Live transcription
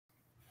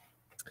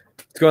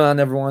What's going on,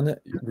 everyone?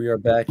 We are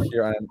back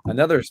here on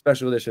another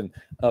special edition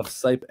of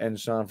Seipp and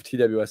Shaun for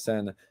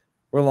TWSN.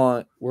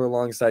 We're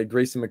alongside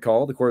Grayson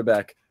Mccall, the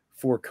quarterback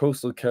for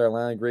Coastal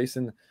Carolina.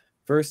 Grayson,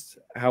 first,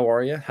 how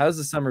are you? How's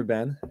the summer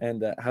been?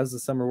 And how's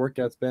the summer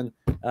workouts been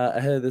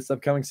ahead of this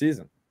upcoming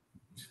season?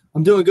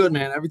 I'm doing good,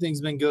 man.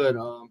 Everything's been good.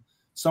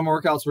 Summer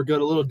workouts were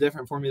good, a little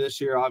different for me this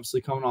year.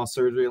 Obviously, coming off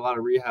surgery, a lot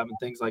of rehab and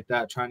things like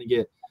that, trying to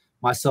get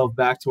myself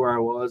back to where I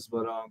was.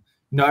 But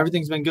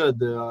everything's been good.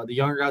 The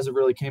younger guys have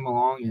really came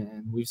along,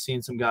 and we've seen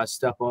some guys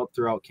step up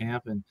throughout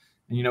camp, and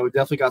we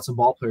definitely got some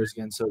ball players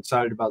again. So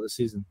excited about the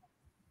season.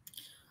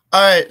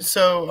 All right,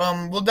 so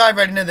we'll dive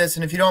right into this,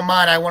 and if you don't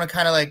mind, I want to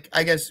kind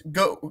of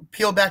go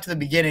peel back to the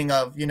beginning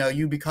of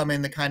you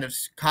becoming the kind of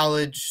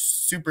college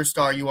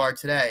superstar you are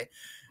today.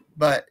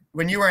 But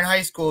when you were in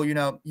high school, you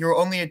were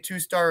only a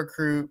two-star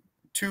recruit.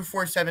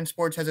 247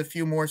 Sports has a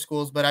few more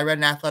schools, but I read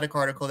an athletic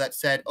article that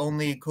said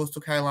only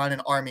Coastal Carolina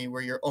and Army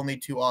were your only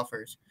two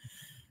offers.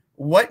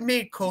 What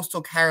made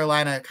Coastal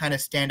Carolina kind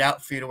of stand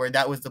out for you to where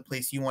that was the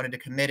place you wanted to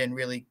commit and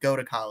really go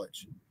to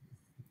college?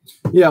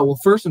 Yeah, well,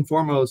 first and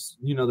foremost,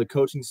 the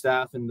coaching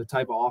staff and the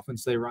type of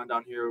offense they run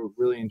down here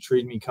really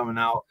intrigued me coming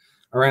out.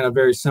 I ran a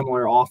very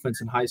similar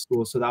offense in high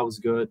school, so that was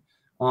good.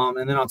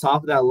 And then on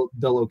top of that,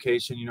 the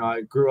location,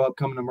 I grew up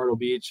coming to Myrtle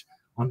Beach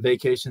on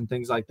vacation,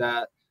 things like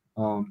that.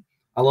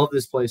 I love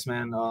this place,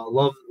 man.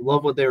 Love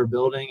what they were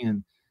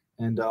building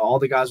and all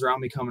the guys around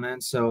me coming in.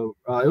 So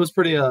it was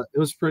pretty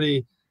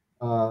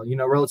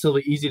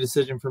relatively easy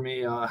decision for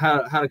me.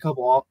 Had a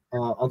couple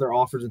other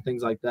offers and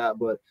things like that,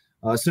 but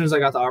as soon as I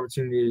got the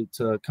opportunity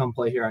to come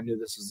play here, I knew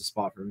this was the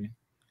spot for me.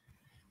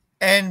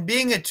 And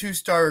being a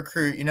two-star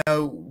recruit,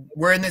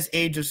 we're in this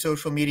age of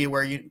social media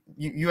where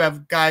you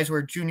have guys who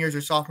are juniors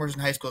or sophomores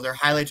in high school. Their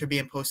highlights are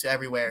being posted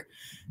everywhere.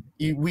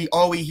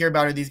 All we hear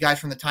about are these guys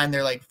from the time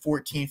they're like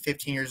 14,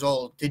 15 years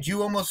old. Did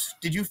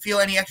you feel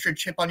any extra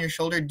chip on your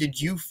shoulder?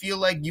 Did you feel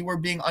like you were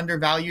being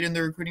undervalued in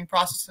the recruiting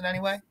process in any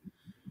way?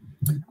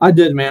 I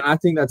did, man. I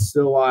think that's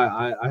still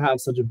why I have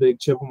such a big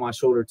chip on my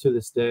shoulder to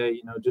this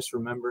day, just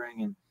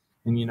remembering and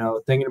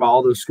thinking about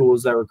all those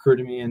schools that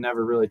recruited me and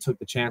never really took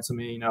the chance on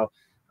me,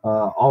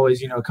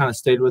 always, kind of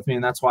stayed with me.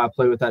 And that's why I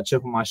play with that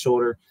chip on my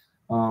shoulder.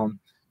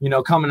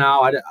 Coming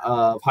out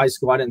of high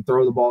school, I didn't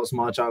throw the ball as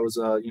much. I was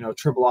a,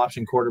 triple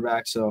option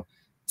quarterback. So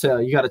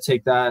you got to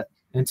take that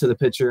into the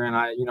picture. And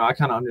I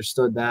kind of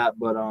understood that.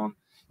 But,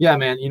 yeah,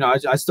 man,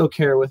 I still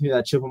carry with me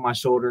that chip on my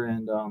shoulder.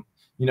 And,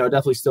 it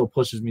definitely still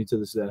pushes me to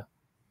this day.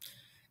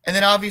 And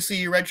then obviously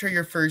you redshirt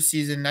your first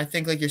season. I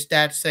think like your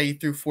stats say you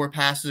threw 4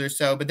 passes or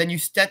so, but then you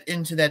stepped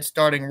into that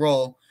starting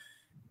role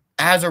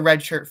as a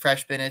redshirt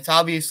freshman. It's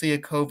obviously a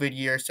COVID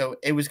year, so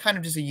it was kind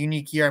of just a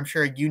unique year. I'm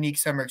sure a unique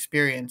summer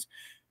experience.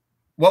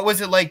 What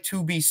was it like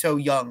to be so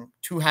young,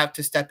 to have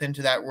to step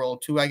into that role,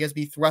 to, I guess,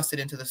 be thrusted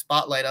into the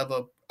spotlight of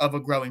a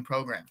growing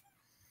program?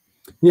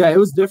 Yeah, it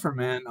was different,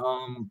 man.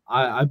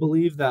 I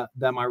believe that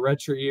my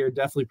redshirt year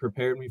definitely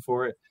prepared me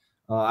for it.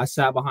 I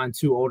sat behind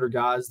 2 older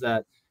guys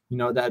that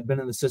had been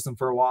in the system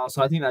for a while.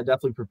 So I think that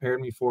definitely prepared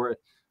me for it.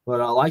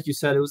 But like you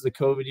said, it was the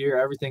COVID year.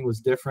 Everything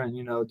was different,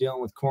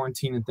 dealing with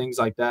quarantine and things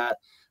like that.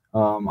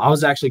 I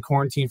was actually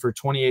quarantined for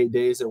 28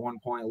 days at one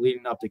point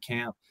leading up to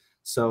camp.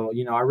 So,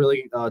 I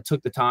really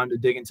took the time to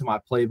dig into my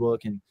playbook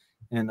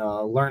and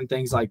learn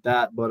things like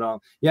that. But,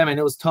 yeah, man,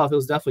 it was tough. It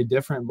was definitely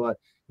different. But,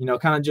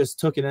 kind of just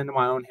took it into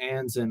my own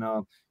hands and,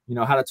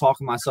 had to talk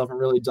to myself and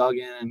really dug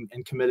in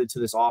and committed to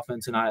this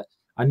offense. And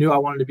I knew I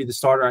wanted to be the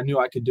starter. I knew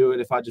I could do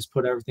it if I just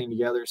put everything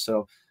together.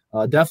 So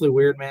definitely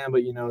weird, man.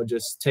 But,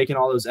 just taking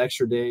all those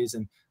extra days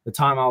and the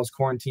time I was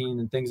quarantined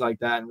and things like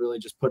that and really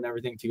just putting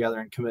everything together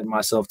and committing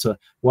myself to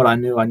what I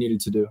knew I needed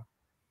to do.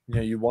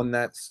 You won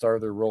that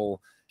starter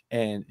role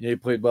and you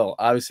played well.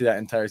 Obviously, that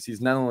entire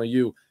season, not only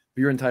you,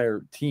 but your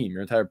entire team,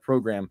 your entire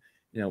program,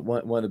 one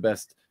of the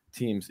best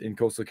teams in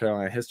Coastal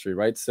Carolina history,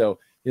 right? So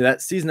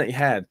that season that you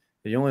had,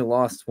 you only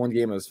lost 1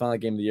 game. It was final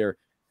game of the year.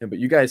 But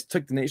you guys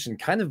took the nation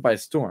kind of by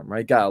storm,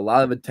 right? Got a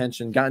lot of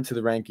attention, got into the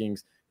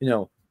rankings.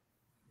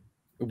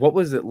 What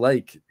was it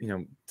like,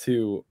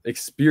 to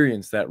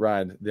experience that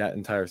ride that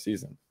entire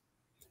season?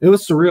 It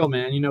was surreal,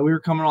 man. We were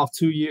coming off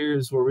 2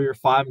 years where we were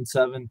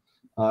 5-7,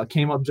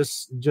 came up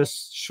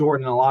just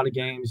short in a lot of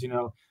games.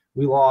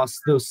 We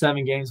lost those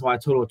 7 games by a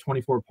total of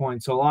 24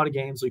 points. So a lot of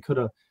games we could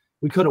have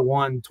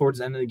won towards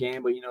the end of the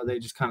game, but they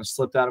just kind of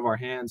slipped out of our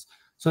hands.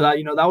 So that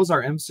that was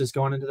our emphasis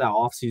going into that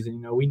offseason.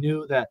 We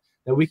knew that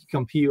we could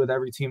compete with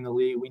every team in the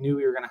league. We knew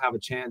we were going to have a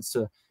chance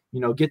to,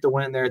 get the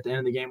win there at the end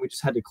of the game. We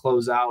just had to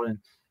close out. And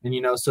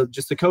so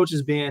just the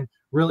coaches being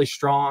really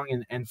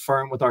strong and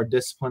firm with our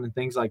discipline and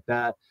things like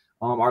that.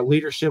 Our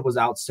leadership was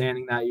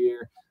outstanding that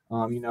year. A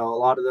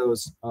lot of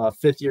those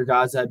 5th-year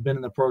guys that had been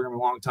in the program a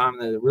long time,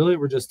 they really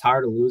were just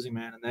tired of losing,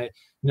 man. And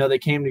they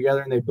came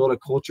together and they built a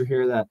culture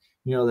here that,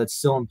 that's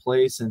still in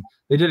place. And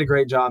they did a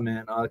great job,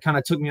 man. Kind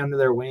of took me under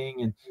their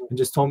wing and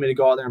just told me to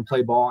go out there and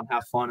play ball and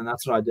have fun. And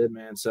that's what I did,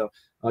 man. So,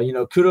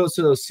 kudos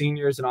to those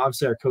seniors and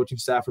obviously our coaching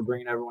staff for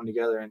bringing everyone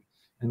together.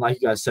 And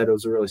like you guys said, it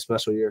was a really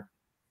special year.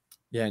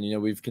 Yeah,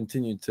 and we've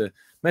continued to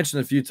mention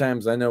a few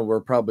times. I know we're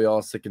probably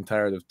all sick and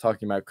tired of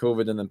talking about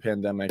COVID and the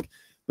pandemic,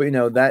 but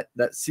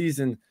that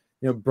season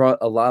brought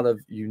a lot of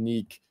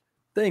unique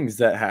things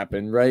that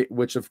happened, right?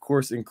 Which of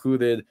course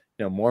included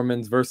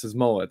Mormons versus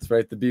Mullets,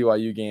 right? The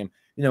BYU game.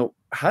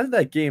 How did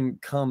that game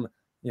come,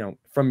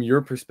 from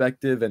your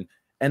perspective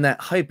and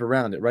that hype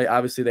around it, right?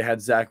 Obviously they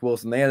had Zach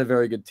Wilson, they had a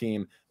very good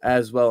team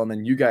as well, and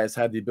then you guys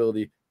had the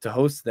ability to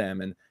host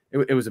them, and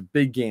it was a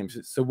big game.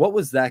 So what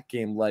was that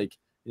game like?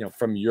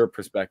 From your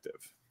perspective?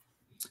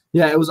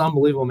 Yeah, it was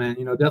unbelievable, man.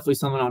 Definitely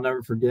something I'll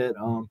never forget.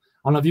 I don't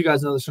know if you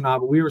guys know this or not,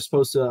 but we were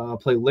supposed to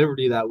play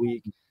Liberty that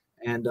week.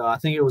 And I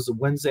think it was a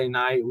Wednesday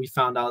night. We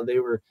found out they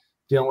were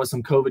dealing with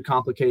some COVID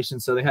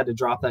complications, so they had to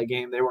drop that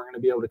game. They weren't going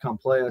to be able to come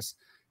play us.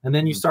 And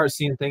then you start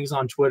seeing things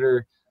on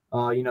Twitter.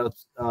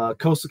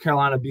 Coastal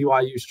Carolina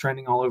BYU is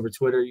trending all over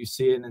Twitter. You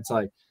see it, and it's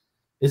like,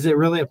 is it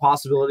really a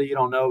possibility? You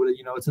don't know, but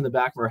it's in the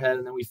back of our head.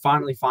 And then we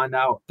finally find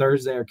out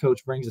Thursday. Our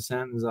coach brings us in.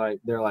 And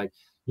they're like,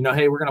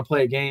 hey, we're going to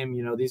play a game.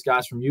 These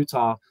guys from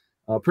Utah,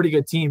 a pretty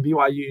good team.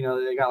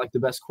 BYU, they got like the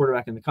best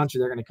quarterback in the country.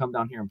 They're going to come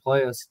down here and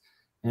play us.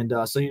 And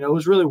so, it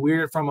was really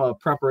weird from a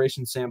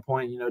preparation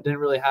standpoint. Didn't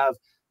really have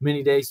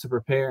many days to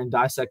prepare and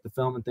dissect the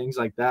film and things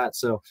like that.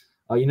 So,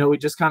 we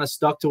just kind of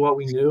stuck to what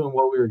we knew and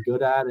what we were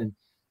good at. And,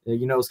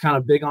 it was kind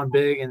of big on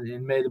big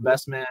and made the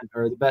best man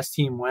or the best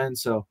team win.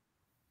 So,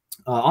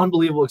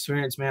 unbelievable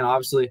experience, man.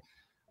 Obviously,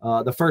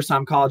 the first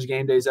time college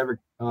game days ever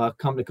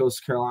come to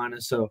Coastal Carolina.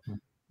 So,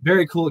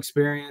 very cool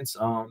experience.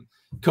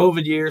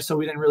 COVID year, so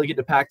we didn't really get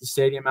to pack the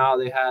stadium out.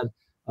 They had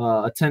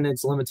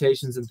attendance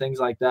limitations and things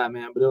like that,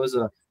 man. But it was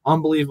an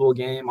unbelievable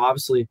game.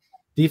 Obviously,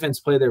 defense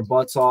played their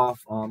butts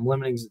off,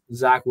 limiting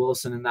Zach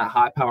Wilson in that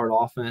high-powered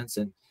offense.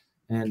 And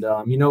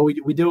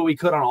we did what we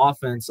could on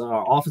offense.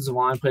 Our offensive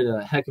line played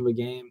a heck of a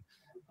game.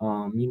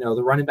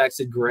 The running backs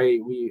did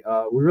great. We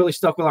really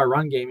stuck with our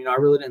run game. I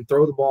really didn't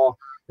throw the ball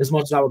as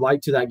much as I would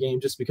like to that game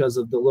just because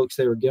of the looks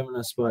they were giving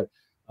us. But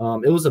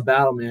it was a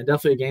battle, man.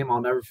 Definitely a game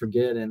I'll never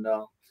forget. And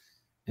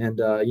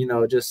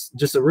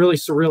just a really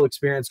surreal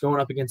experience going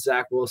up against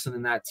Zach Wilson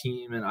and that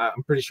team. And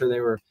I'm pretty sure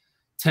they were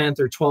 10th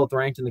or 12th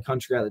ranked in the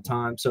country at the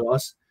time. So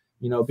us,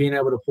 being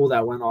able to pull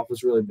that win off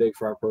was really big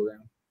for our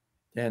program.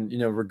 And,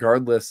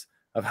 regardless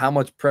of how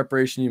much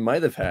preparation you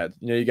might have had,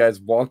 you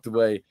guys walked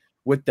away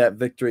with that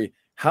victory.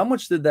 How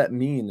much did that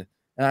mean?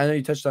 And I know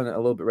you touched on it a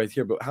little bit right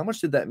here, but how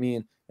much did that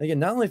mean? Again,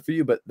 not only for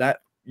you, but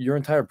your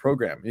entire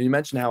program. You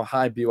mentioned how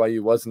high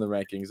BYU was in the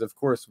rankings, of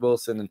course,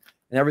 Wilson and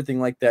everything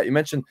like that. You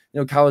mentioned,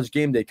 college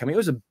game day coming. It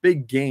was a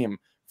big game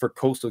for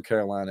Coastal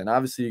Carolina, and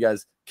obviously you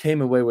guys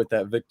came away with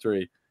that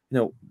victory.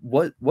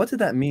 What did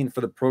that mean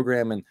for the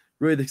program and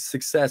really the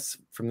success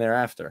from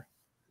thereafter?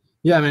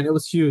 Yeah, man, it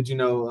was huge.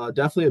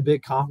 Definitely a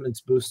big confidence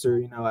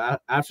booster.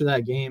 After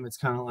that game, it's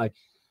kind of like,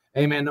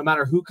 hey, man, no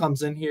matter who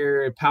comes in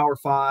here, Power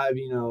 5,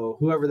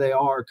 whoever they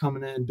are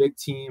coming in, big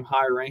team,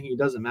 high ranking, it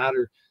doesn't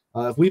matter.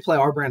 If we play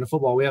our brand of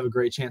football, we have a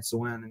great chance to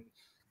win.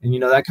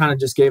 And that kind of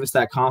just gave us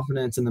that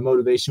confidence and the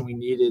motivation we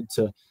needed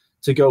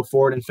to go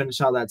forward and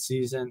finish out that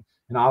season.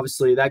 And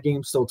obviously that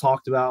game's still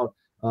talked about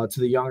to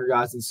the younger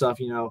guys and stuff.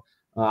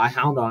 I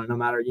hound on it no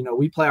matter,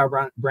 we play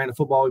our brand of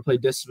football. We play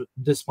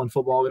disciplined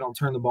football. We don't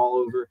turn the ball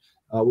over.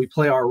 We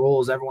play our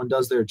roles. Everyone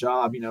does their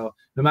job. No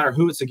matter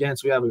who it's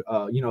against, we have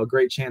a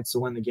great chance to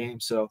win the game.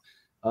 So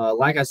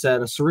like I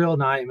said, a surreal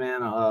night,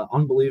 man,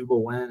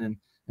 unbelievable win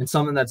and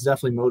something that's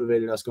definitely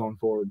motivated us going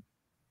forward.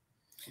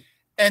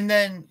 And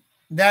then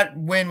that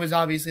win was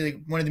obviously like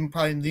one of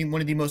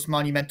the most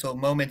monumental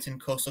moments in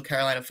Coastal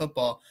Carolina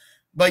football.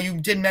 But you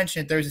did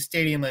mention it, there was a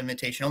stadium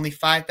limitation. Only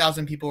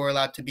 5,000 people were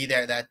allowed to be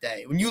there that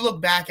day. When you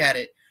look back at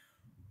it,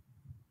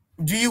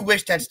 do you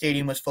wish that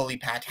stadium was fully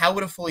packed? How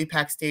would a fully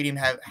packed stadium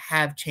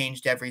have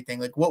changed everything?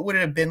 Like, what would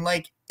it have been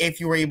like if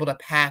you were able to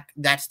pack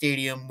that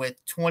stadium with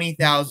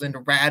 20,000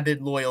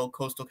 rabid, loyal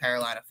Coastal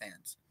Carolina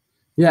fans?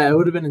 Yeah, it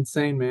would have been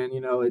insane, man.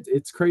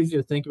 It's crazy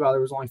to think about.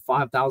 There was only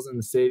 5,000 in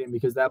the stadium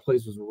because that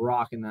place was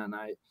rocking that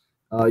night.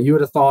 You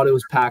would have thought it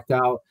was packed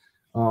out.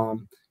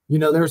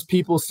 There was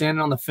people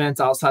standing on the fence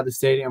outside the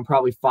stadium,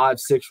 probably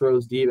 5-6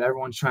 rows deep.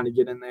 Everyone's trying to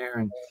get in there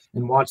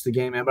and watch the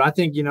game, man. But I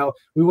think,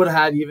 we would have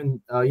had even,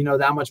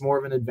 that much more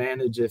of an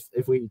advantage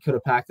if we could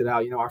have packed it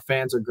out. Our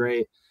fans are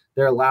great.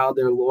 They're loud.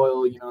 They're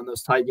loyal. In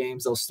those tight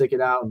games, they'll stick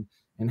it out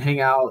and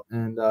hang out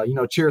and,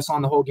 cheer us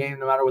on the whole game,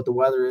 no matter what the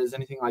weather is,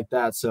 anything like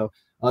that. So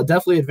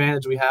definitely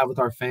advantage we have with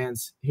our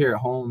fans here at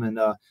home. And,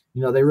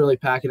 they really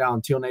pack it out,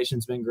 and Teal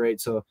Nation's been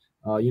great. So,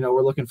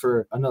 we're looking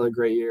for another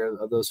great year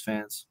of those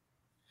fans.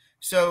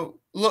 So,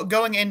 look,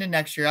 going into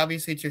next year,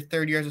 obviously it's your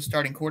third year as a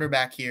starting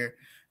quarterback here.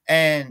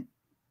 And,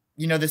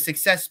 the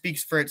success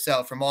speaks for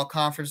itself from all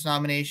conference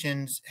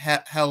nominations,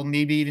 hell,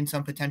 maybe even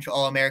some potential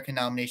All-American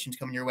nominations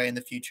coming your way in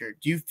the future.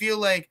 Do you feel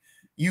like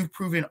you've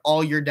proven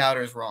all your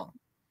doubters wrong?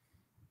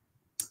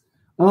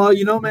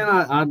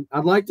 Man,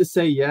 I'd like to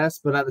say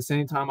yes, but at the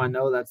same time, I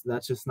know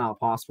that's just not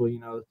possible.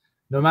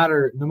 No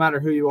matter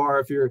who you are,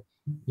 if you're,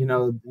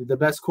 the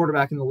best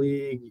quarterback in the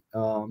league,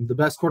 the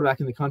best quarterback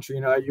in the country,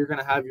 you're going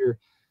to have your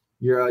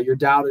your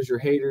doubters, your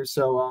haters.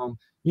 So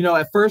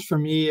at first for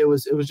me it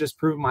was just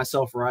proving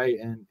myself right,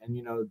 and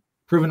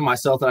proving to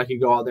myself that I could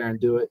go out there and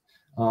do it.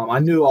 I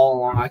knew all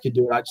along I could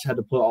do it. I just had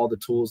to put all the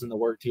tools and the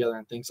work together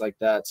and things like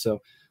that.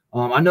 So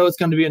I know it's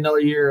going to be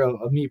another year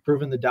of me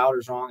proving the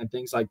doubters wrong and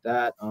things like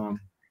that.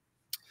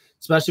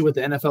 Especially with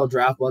the NFL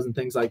draft buzz and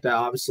things like that.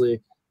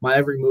 Obviously, my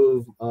every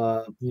move,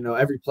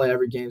 every play,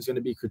 every game is going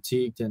to be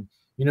critiqued, and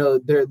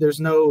there's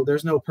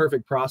no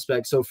perfect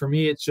prospect. So for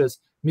me, it's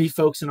just me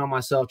focusing on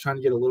myself, trying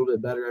to get a little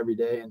bit better every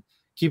day, and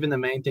keeping the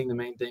main thing,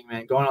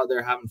 man. Going out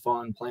there, having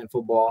fun, playing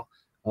football.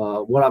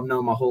 What I've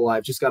known my whole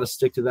life, just got to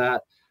stick to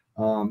that.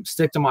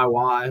 Stick to my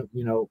why.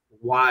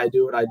 Why I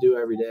do what I do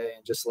every day,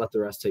 and just let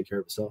the rest take care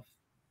of itself.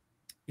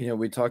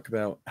 We talk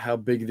about how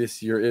big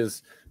this year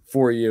is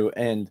for you,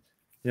 and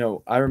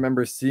I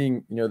remember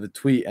seeing the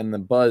tweet and the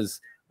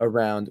buzz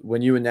around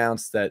when you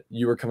announced that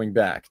you were coming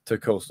back to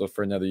Coastal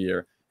for another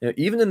year.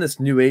 Even in this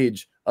new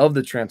age of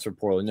the transfer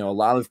portal, a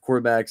lot of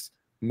quarterbacks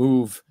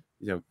move,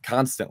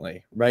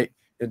 constantly, right?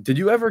 Did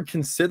you ever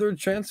consider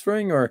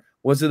transferring, or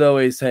was it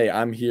always, hey,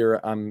 I'm here,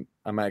 I'm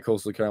at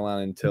Coastal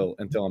Carolina until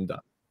I'm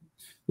done?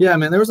 Yeah,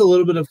 man, there was a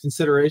little bit of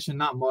consideration,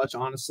 not much,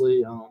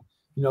 honestly.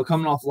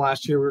 Coming off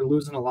last year, we were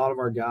losing a lot of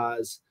our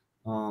guys.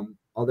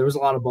 There was a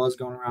lot of buzz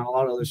going around, a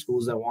lot of other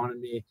schools that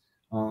wanted me.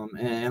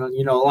 And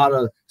a lot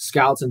of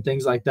scouts and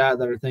things like that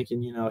are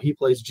thinking, he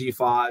plays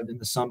G5 in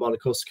the Sun Belt of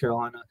Coastal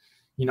Carolina.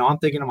 I'm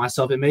thinking to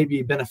myself, it may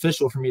be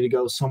beneficial for me to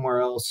go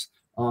somewhere else,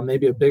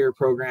 maybe a bigger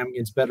program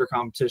against better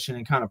competition,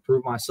 and kind of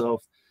prove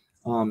myself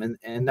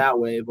in that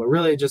way. But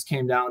really, it just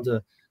came down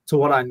to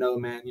what I know,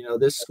 man.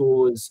 This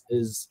school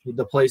is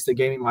the place that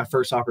gave me my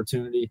first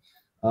opportunity.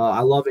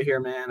 I love it here,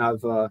 man.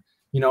 I've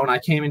when I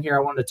came in here,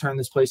 I wanted to turn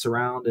this place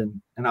around,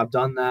 and I've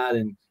done that,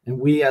 and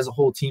we as a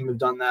whole team have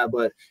done that,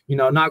 but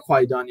not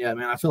quite done yet,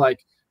 man. I feel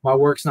like my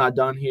work's not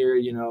done here.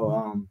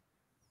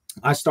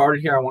 I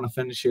started here. I want to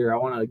finish here. I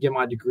want to get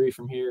my degree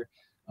from here.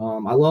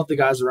 I love the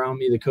guys around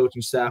me, the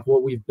coaching staff,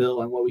 what we've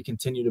built and what we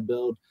continue to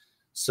build.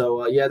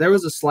 So there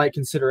was a slight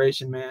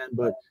consideration, man,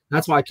 but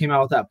that's why I came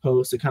out with that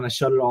post to kind of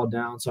shut it all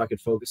down so I could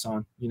focus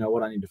on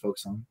what I need to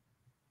focus on.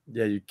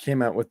 Yeah, you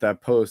came out with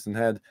that post and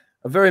had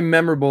a very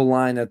memorable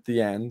line at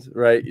the end,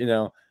 right?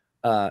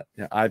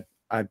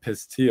 I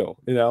pissed teal.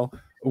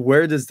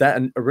 Where does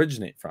that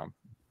originate from?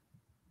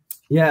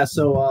 Yeah,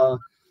 so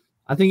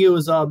I think it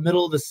was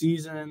middle of the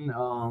season,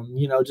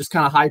 just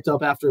kind of hyped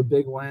up after a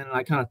big win, and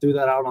I kind of threw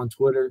that out on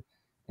Twitter,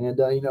 and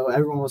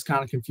everyone was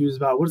kind of confused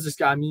about what does this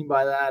guy mean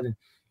by that, and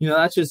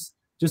that's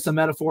just a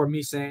metaphor of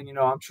me saying,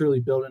 I'm truly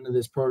built into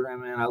this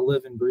program, and I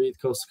live and breathe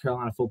Coastal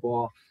Carolina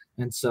football,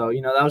 and so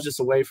that was just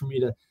a way for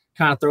me to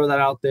kind of throw that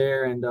out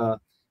there and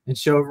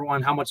show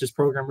everyone how much this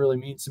program really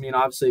means to me, and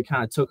obviously it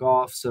kind of took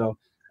off. So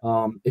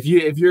if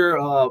you're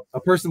a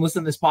person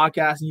listening to this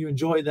podcast and you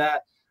enjoy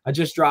that, I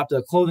just dropped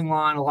a clothing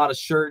line, a lot of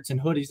shirts and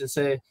hoodies that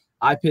say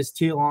I pissed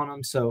teal on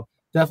them. So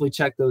definitely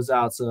check those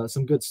out. So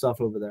some good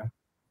stuff over there.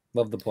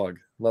 Love the plug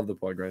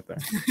right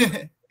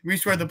there. We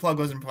swear the plug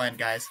wasn't planned,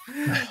 guys.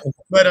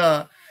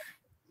 But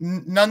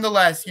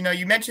nonetheless,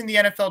 you mentioned the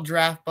NFL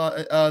draft,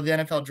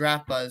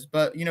 buzz,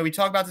 but we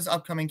talk about this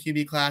upcoming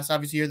QB class.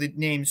 Obviously, you're the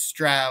names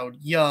Stroud,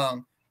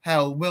 Young,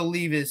 Will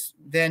Levis,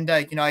 Van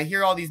Dyke. I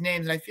hear all these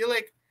names, and I feel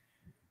like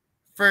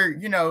for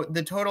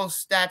the total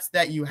stats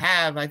that you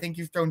have, I think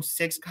you've thrown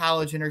 6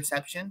 college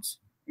interceptions.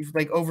 You've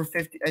over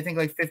 50, I think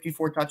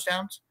 54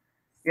 touchdowns.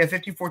 Yeah,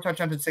 54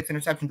 touchdowns and 6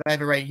 interceptions. I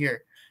have it right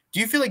here. Do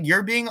you feel like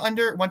you're being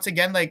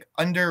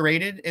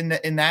underrated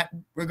in that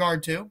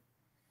regard too?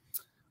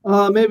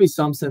 Maybe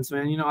some sense,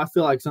 man. I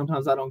feel like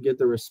sometimes I don't get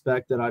the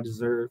respect that I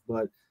deserve,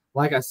 but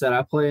like I said,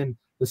 I play in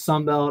the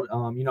Sun Belt.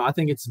 I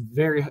think it's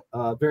very,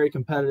 very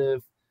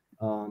competitive.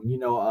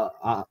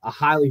 A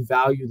highly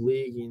valued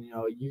league, and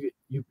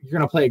you're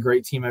going to play a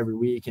great team every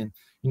week. And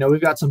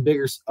we've got some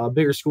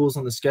bigger schools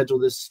on the schedule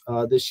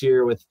this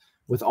year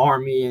with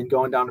Army and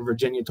going down to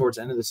Virginia towards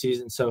the end of the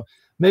season. So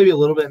maybe a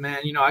little bit,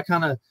 man. I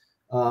kind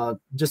of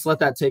just let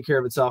that take care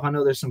of itself. I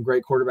know there's some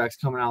great quarterbacks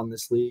coming out in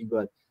this league,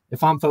 but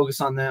if I'm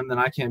focused on them, then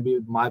I can't be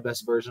my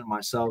best version of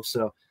myself.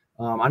 So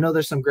I know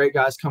there's some great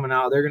guys coming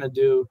out. They're going to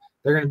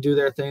do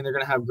their thing. They're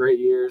going to have great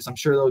years. I'm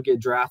sure they'll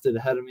get drafted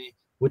ahead of me,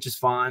 which is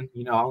fine.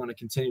 I'm going to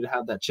continue to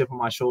have that chip on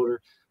my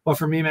shoulder. But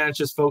for me, man, it's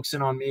just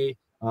focusing on me,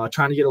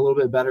 trying to get a little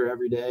bit better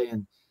every day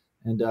and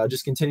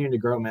just continuing to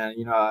grow, man.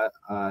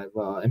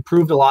 I've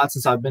improved a lot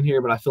since I've been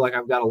here, but I feel like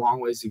I've got a long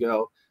ways to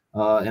go.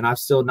 And I've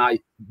still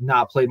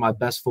not played my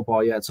best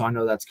football yet. So I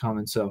know that's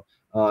coming. So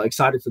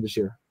excited for this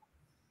year.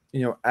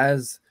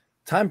 As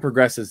time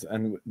progresses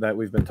and that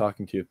we've been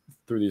talking to you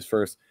through these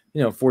first,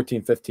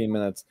 14, 15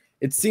 minutes,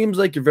 it seems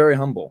like you're very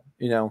humble.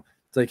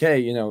 It's like,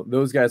 hey,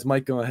 those guys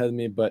might go ahead of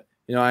me, but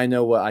I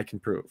know what I can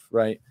prove,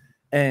 right?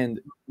 And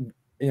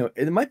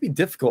it might be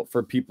difficult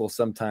for people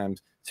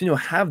sometimes to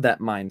have that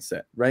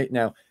mindset, right?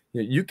 Now,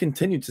 you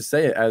continue to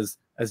say it as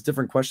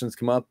different questions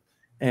come up,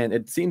 and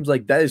it seems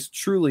like that is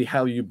truly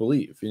how you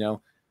believe.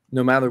 No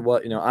matter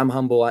what, I'm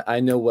humble. I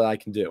know what I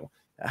can do.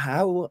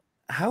 How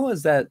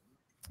has that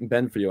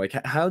been for you? Like,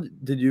 how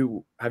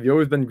have you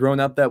always been grown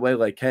up that way?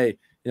 Like, hey,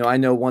 I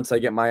know once I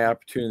get my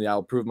opportunity,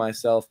 I'll prove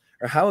myself.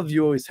 Or how have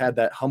you always had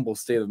that humble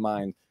state of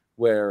mind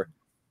where,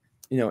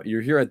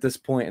 you're here at this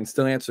point and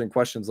still answering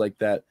questions like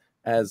that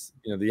as,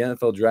 the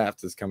NFL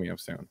draft is coming up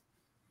soon?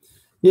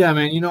 Yeah,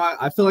 man.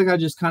 I feel like I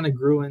just kind of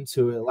grew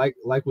into it.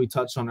 Like we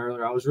touched on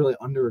earlier, I was really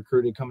under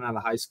recruited coming out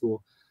of high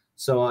school.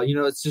 So,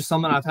 it's just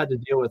something I've had to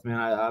deal with, man.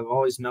 I've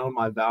always known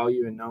my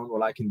value and known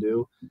what I can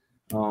do.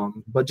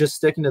 But just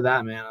sticking to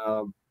that, man,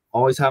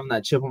 always having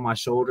that chip on my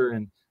shoulder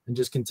and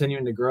just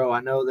continuing to grow. I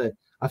know that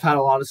I've had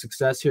a lot of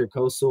success here at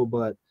Coastal,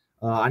 but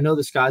I know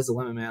the sky's the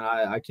limit, man.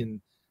 I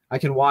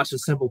can watch a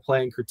simple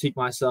play and critique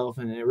myself,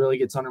 and it really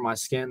gets under my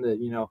skin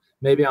that,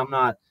 maybe I'm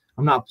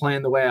not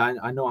playing the way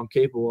I know I'm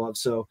capable of.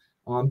 So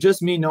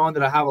just me knowing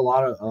that I have a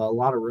lot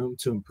of room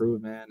to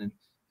improve, man,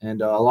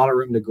 and a lot of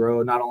room to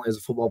grow, not only as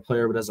a football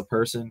player, but as a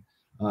person,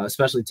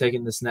 especially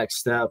taking this next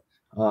step.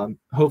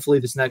 Hopefully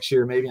this next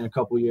year, maybe in a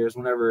couple of years,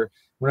 whenever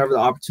the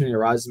opportunity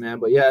arises, man.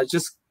 But yeah, it's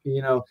just,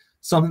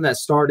 something that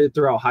started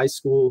throughout high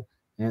school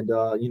and,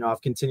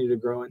 I've continued to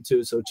grow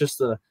into. So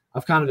just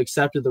I've kind of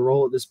accepted the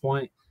role at this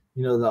point,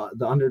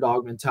 the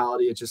underdog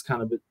mentality. It's just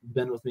kind of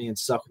been with me and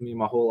stuck with me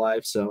my whole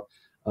life. So,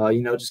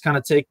 just kind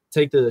of take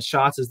the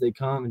shots as they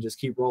come and just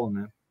keep rolling,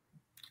 man.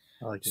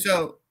 I like it.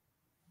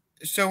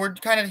 So we're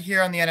kind of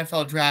here on the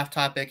NFL draft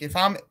topic.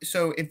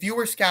 If you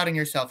were scouting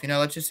yourself,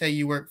 let's just say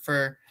you work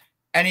for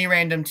any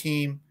random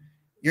team,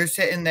 you're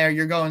sitting there,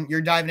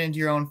 you're diving into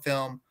your own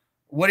film.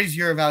 What is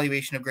your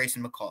evaluation of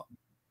Grayson Mccall?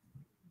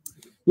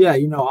 Yeah,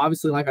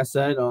 obviously, like I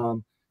said,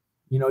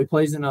 he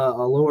plays in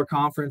a lower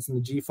conference in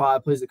the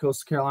G5, plays at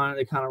Coastal Carolina.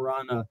 They kind of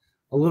run a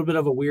little bit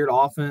of a weird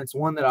offense,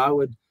 one that I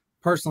would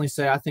personally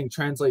say I think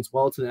translates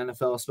well to the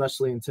NFL,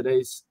 especially in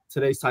today's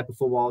type of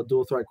football,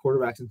 dual threat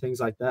quarterbacks and things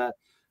like that.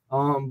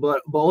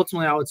 But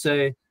ultimately, I would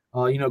say,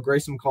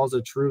 Grayson Mccall is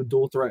a true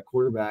dual threat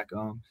quarterback.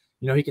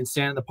 He can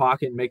stand in the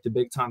pocket and make the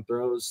big time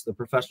throws, the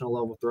professional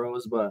level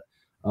throws. But,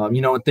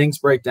 when things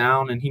break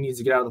down and he needs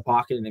to get out of the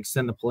pocket and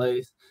extend the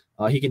plays,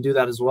 he can do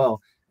that as well.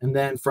 And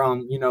then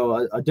from,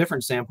 a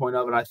different standpoint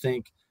of it, I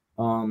think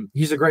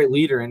he's a great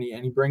leader and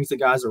he brings the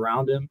guys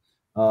around him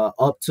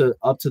up to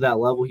that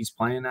level he's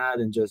playing at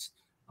and just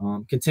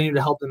continue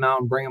to help them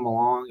out and bring them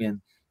along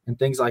and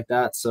things like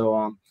that.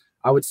 So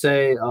I would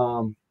say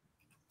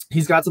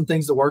he's got some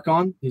things to work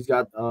on. He's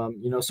got,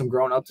 some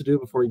growing up to do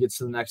before he gets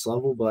to the next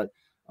level. But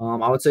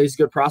I would say he's a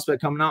good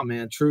prospect coming out,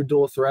 man. True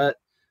dual threat,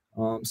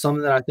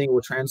 something that I think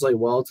will translate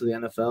well to the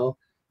NFL.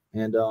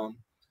 And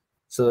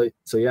so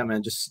yeah,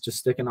 man, just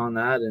sticking on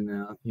that.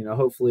 And,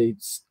 hopefully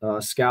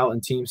scout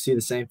and team see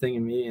the same thing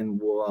in me and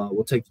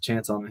we'll take the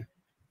chance on me.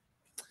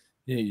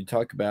 Yeah, you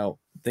talk about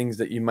things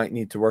that you might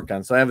need to work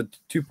on. So I have a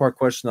two-part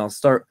question. I'll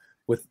start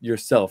with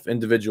yourself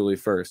individually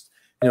first.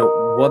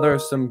 What are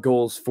some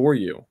goals for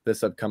you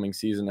this upcoming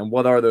season, and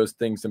what are those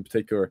things in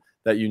particular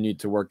that you need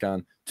to work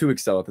on to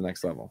excel at the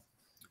next level?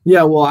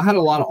 Yeah, well, I had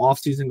a lot of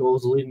off-season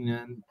goals leading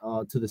in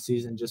to the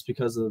season just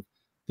because of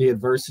the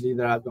adversity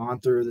that I've gone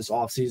through this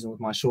off-season with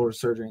my shoulder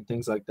surgery and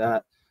things like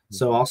that.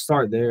 So I'll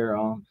start there.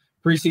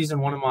 Preseason,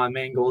 one of my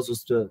main goals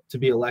was to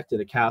be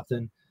elected a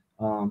captain.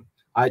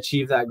 I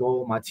achieved that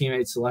goal. My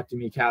teammates selected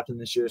me captain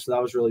this year, so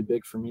that was really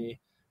big for me.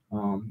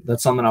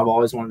 That's something I've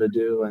always wanted to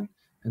do,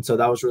 and so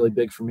that was really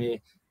big for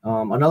me.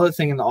 Another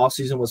thing in the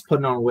offseason was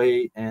putting on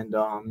weight and,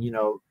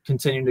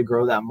 continuing to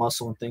grow that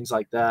muscle and things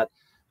like that.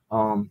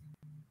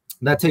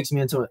 That takes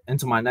me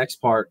into my next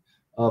part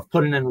of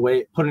putting on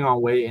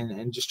weight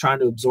and just trying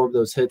to absorb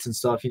those hits and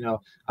stuff.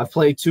 I've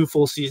played 2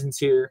 full seasons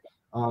here.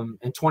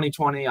 In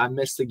 2020, I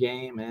missed a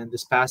game, and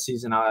this past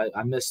season,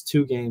 I missed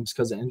 2 games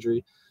because of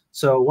injury.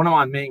 So one of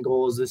my main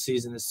goals this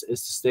season is to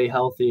stay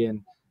healthy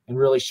and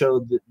really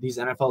show these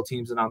NFL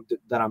teams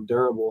that I'm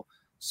durable.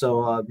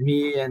 So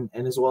me and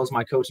as well as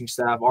my coaching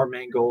staff, our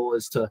main goal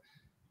is to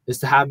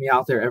have me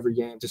out there every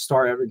game, to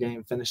start every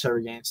game, finish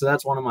every game. So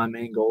that's one of my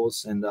main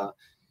goals. And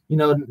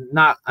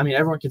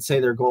everyone can say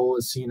their goal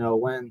is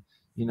win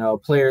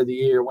player of the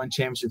year, win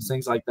championships,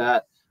 things like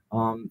that.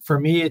 For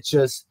me, it's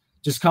just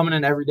coming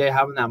in every day,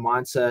 having that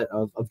mindset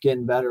of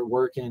getting better,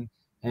 working,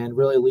 and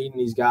really leading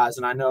these guys.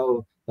 And I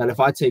know that if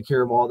I take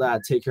care of all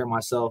that, take care of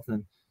myself,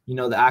 then the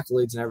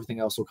accolades and everything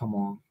else will come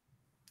along.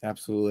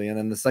 Absolutely. And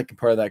then the second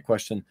part of that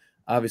question,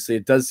 obviously,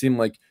 it does seem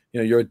like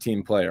you're a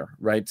team player,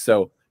 right?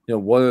 So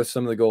what are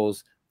some of the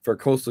goals for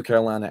Coastal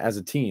Carolina as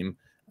a team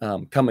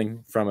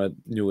coming from a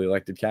newly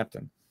elected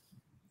captain?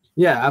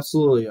 Yeah,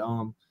 absolutely.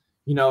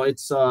 It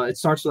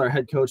starts with our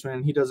head coach,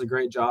 man. He does a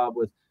great job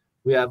with.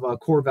 We have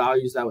core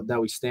values that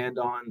we stand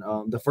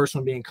on. The first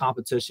one being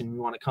competition. We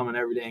want to come in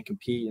every day and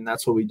compete, and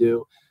that's what we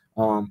do.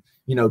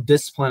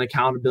 Discipline,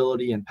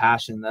 accountability, and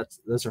passion.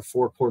 Those are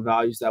 4 core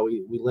values that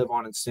we live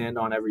on and stand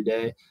on every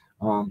day.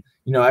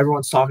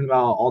 Everyone's talking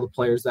about all the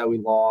players that we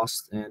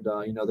lost, and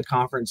the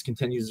conference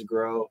continues to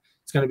grow.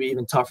 It's going to be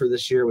even tougher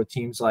this year with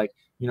teams like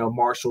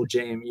Marshall,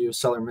 JMU,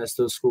 Southern Miss,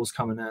 those schools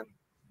coming in.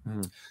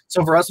 Mm-hmm.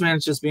 So for us, man,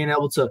 it's just being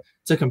able to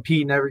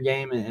compete in every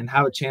game and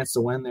have a chance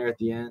to win there at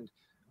the end.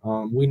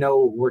 We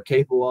know we're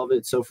capable of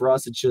it. So for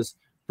us, it's just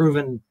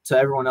proven to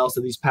everyone else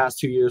that these past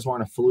 2 years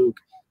weren't a fluke,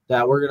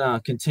 that we're going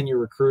to continue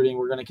recruiting.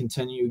 We're going to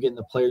continue getting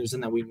the players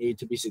in that we need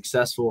to be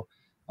successful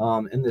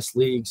in this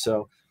league.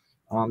 So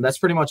that's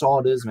pretty much all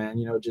it is, man.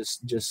 You know,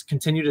 just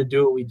continue to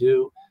do what we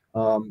do,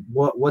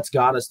 what's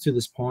got us to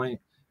this point,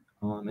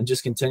 and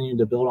just continue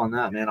to build on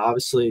that, man.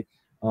 Obviously,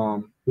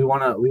 we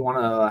want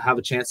to have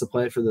a chance to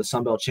play for the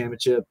Sun Belt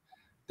Championship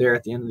there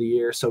at the end of the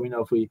year. So we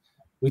know if we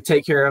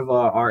take care of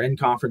our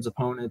in-conference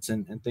opponents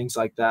and things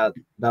like that,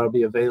 that'll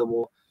be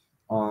available.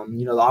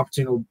 You know, the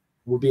opportunity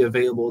will be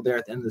available there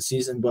at the end of the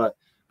season. But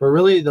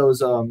really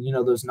those, you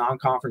know, those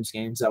non-conference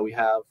games that we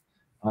have,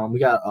 we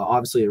got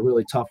obviously a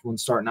really tough one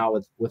starting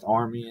out with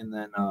Army, and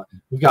then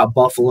we've got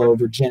Buffalo,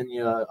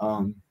 Virginia,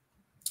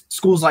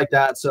 schools like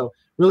that. So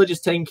really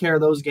just taking care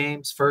of those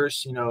games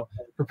first, you know,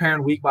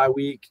 preparing week by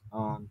week,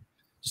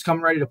 just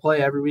coming ready to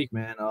play every week,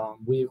 man.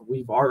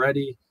 We've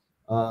already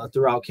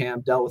throughout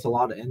camp dealt with a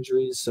lot of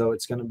injuries, so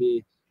it's going to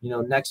be, you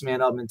know, next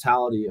man up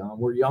mentality.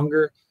 We're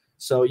younger,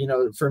 so, you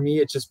know, for me,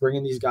 it's just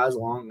bringing these guys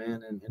along,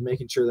 man, and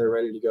making sure they're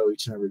ready to go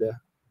each and every day.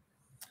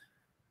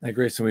 Hey,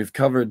 Grayson, we've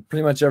covered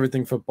pretty much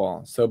everything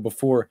football. So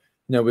before,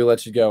 you know, we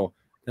let you go,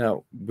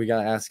 now we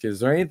got to ask,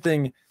 is there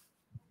anything,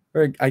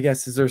 or I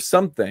guess, is there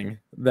something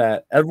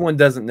that everyone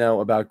doesn't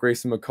know about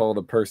Grayson Mccall,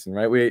 the person,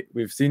 right?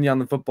 We've seen you on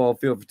the football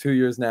field for 2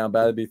 years now,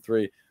 about to be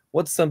 3.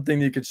 What's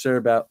something you could share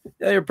about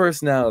your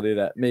personality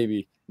that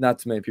maybe not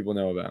too many people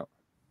know about?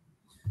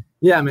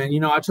 Yeah, man. You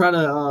know, I try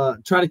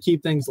to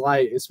keep things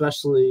light,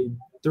 especially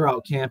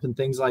throughout camp and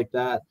things like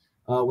that.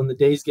 When the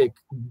days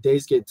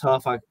get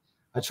tough, I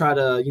try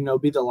to, you know,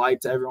 be the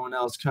light to everyone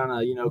else, kind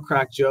of, you know,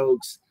 crack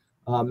jokes,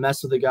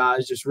 mess with the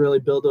guys, just really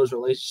build those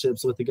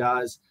relationships with the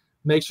guys,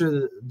 make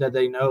sure that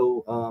they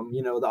know,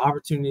 you know, the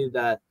opportunity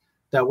that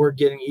we're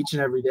getting each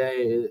and every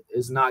day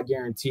is not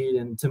guaranteed,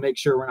 and to make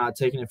sure we're not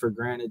taking it for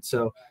granted.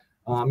 So,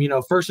 you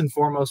know, first and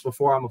foremost,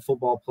 before I'm a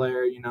football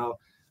player, you know,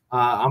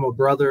 I'm a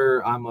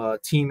brother, I'm a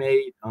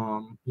teammate,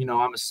 you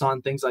know, I'm a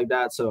son, things like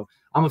that. So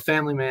I'm a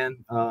family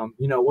man.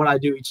 You know, what I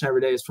do each and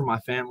every day is for my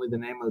family, the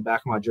name on the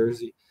back of my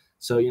jersey.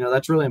 So, you know,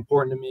 that's really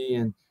important to me.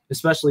 And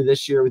especially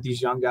this year with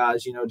these young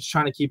guys, you know, just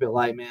trying to keep it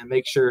light, man,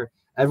 make sure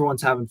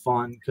everyone's having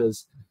fun,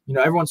 because, you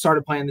know, everyone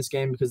started playing this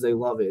game because they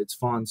love it. It's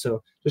fun.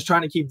 So just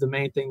trying to keep the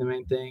main thing,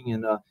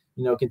 and,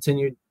 you know,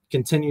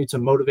 continue to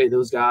motivate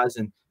those guys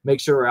and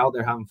make sure we're out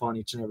there having fun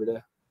each and every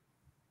day.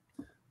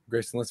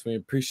 Grayson, listen, we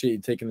appreciate you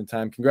taking the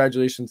time.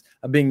 Congratulations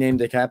on being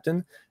named a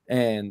captain.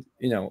 And,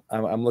 you know,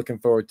 I'm looking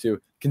forward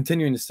to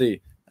continuing to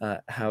see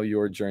how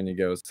your journey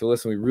goes. So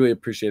listen, we really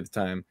appreciate the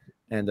time.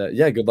 And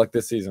yeah, good luck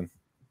this season.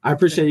 I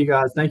appreciate you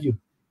guys. Thank you.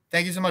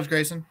 Thank you so much,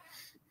 Grayson.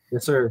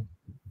 Yes, sir.